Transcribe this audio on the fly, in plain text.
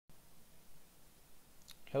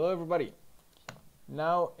Hello everybody.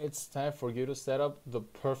 Now it's time for you to set up the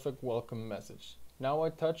perfect welcome message. Now I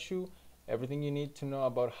taught you everything you need to know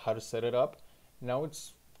about how to set it up. Now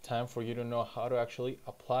it's time for you to know how to actually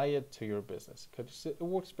apply it to your business, because it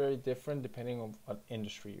works very different depending on what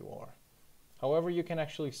industry you are. However, you can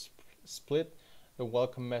actually split the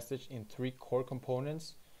welcome message in three core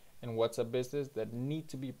components in WhatsApp Business that need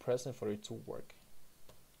to be present for it to work.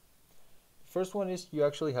 The first one is you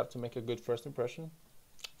actually have to make a good first impression,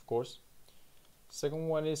 of course. Second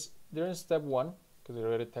one is they're in step one because they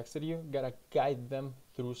already texted you. Gotta guide them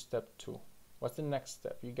through step two. What's the next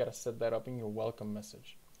step? You gotta set that up in your welcome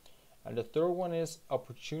message. And the third one is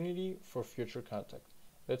opportunity for future contact.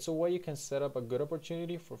 That's a way you can set up a good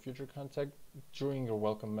opportunity for future contact during your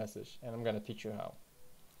welcome message, and I'm gonna teach you how.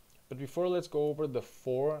 But before, let's go over the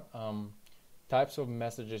four types of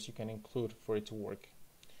messages you can include for it to work.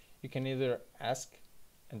 You can either ask,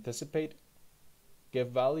 anticipate,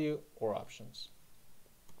 give value, or options.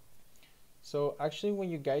 So actually, when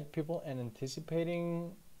you guide people and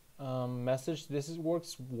anticipating message,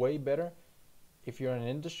 works way better if you're in an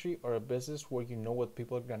industry or a business where you know what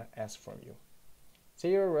people are gonna ask from you.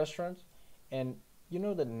 Say you're a restaurant and you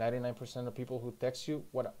know that 99% of people who text you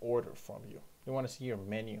want to order from you. They want to see your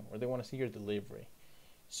menu or they want to see your delivery.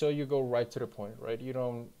 So you go right to the point, right? You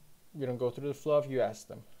don't go through the fluff. You ask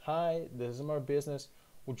them, "Hi, this is my business.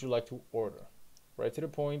 Would you like to order?" Right to the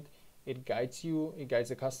point. It guides you, it guides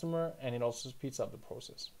the customer, and it also speeds up the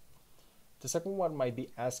process. The second one might be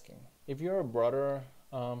asking. If you're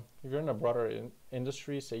in a broader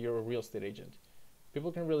industry, say you're a real estate agent,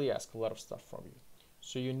 people can really ask a lot of stuff from you.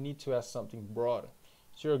 So you need to ask something broad.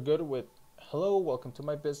 So you're good with, "Hello, welcome to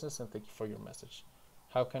my business, and thank you for your message.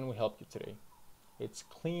 How can we help you today?" It's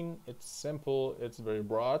clean, it's simple, it's very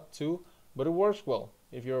broad too, but it works well.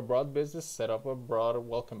 If you're a broad business, set up a broad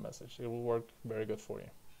welcome message. It will work very good for you.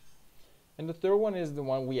 And the third one is the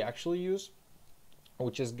one we actually use,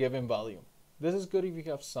 which is giving value. This is good if you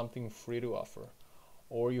have something free to offer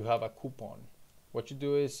or you have a coupon. What you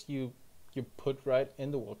do is you put right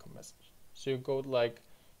in the welcome message. So you go like,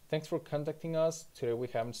 "Thanks for contacting us. Today we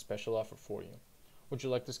have a special offer for you. Would you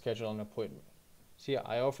like to schedule an appointment?" See,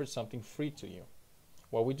 I offered something free to you.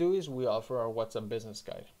 What we do is we offer our WhatsApp Business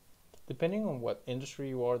Guide. Depending on what industry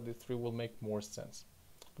you are, the three will make more sense.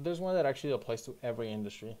 But there's one that actually applies to every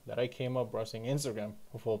industry that I came up browsing Instagram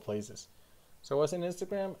of all places. So I was in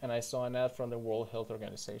Instagram and I saw an ad from the World Health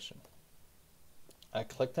Organization. I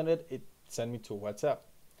clicked on it, it sent me to WhatsApp.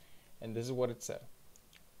 And this is what it said.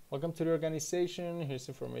 "Welcome to the organization, here's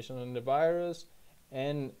information on the virus,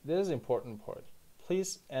 and this is the important part.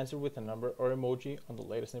 Please answer with a number or emoji on the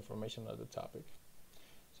latest information on the topic."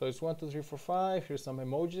 So it's 1, 2, 3, 4, 5, here's some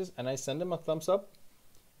emojis, and I send them a thumbs up,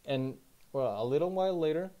 and well, a little while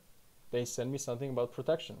later, they send me something about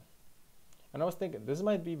protection. And I was thinking, this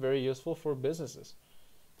might be very useful for businesses.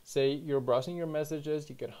 Say you're browsing your messages,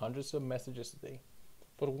 you get hundreds of messages a day.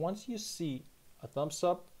 But once you see a thumbs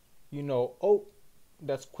up, you know, oh,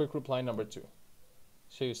 that's quick reply number 2.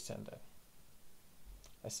 So you send that.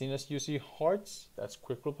 As soon as you see hearts, that's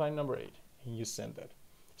quick reply number 8, and you send that.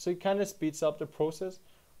 So it kind of speeds up the process,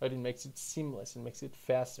 right? It makes it seamless, it makes it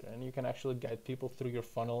faster, and you can actually guide people through your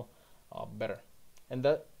funnel better. And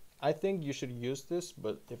that, I think you should use this,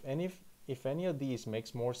 but if any of these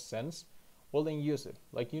makes more sense, well, then use it.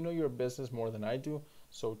 Like, you know your business more than I do,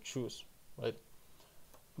 so choose, right?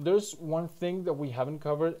 There's one thing that we haven't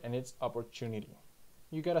covered, and it's opportunity.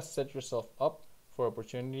 You gotta set yourself up for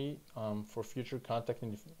opportunity for future contact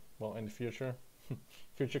in the future,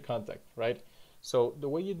 future contact, right? So the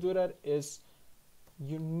way you do that is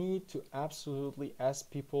you need to absolutely ask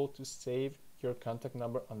people to save your contact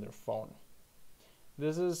number on their phone.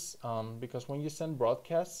 This is because when you send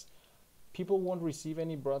broadcasts, people won't receive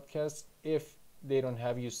any broadcasts if they don't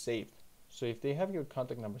have you saved. So if they have your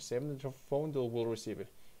contact number saved on their phone, they will receive it.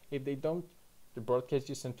 If they don't, the broadcast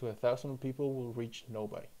you send to 1,000 people will reach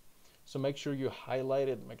nobody. So make sure you highlight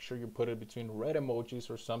it, make sure you put it between red emojis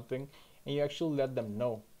or something, and you actually let them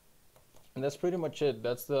know. And that's pretty much it.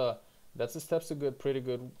 That's the steps to good, pretty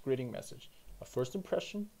good greeting message. A first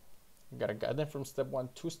impression, you gotta guide them from step 1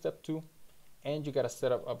 to step 2, and you gotta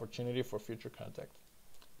set up opportunity for future contact.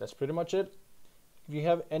 That's pretty much it. If you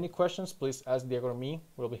have any questions, please ask Diego or me.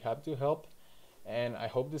 We'll be happy to help, and I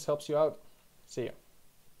hope this helps you out. See ya.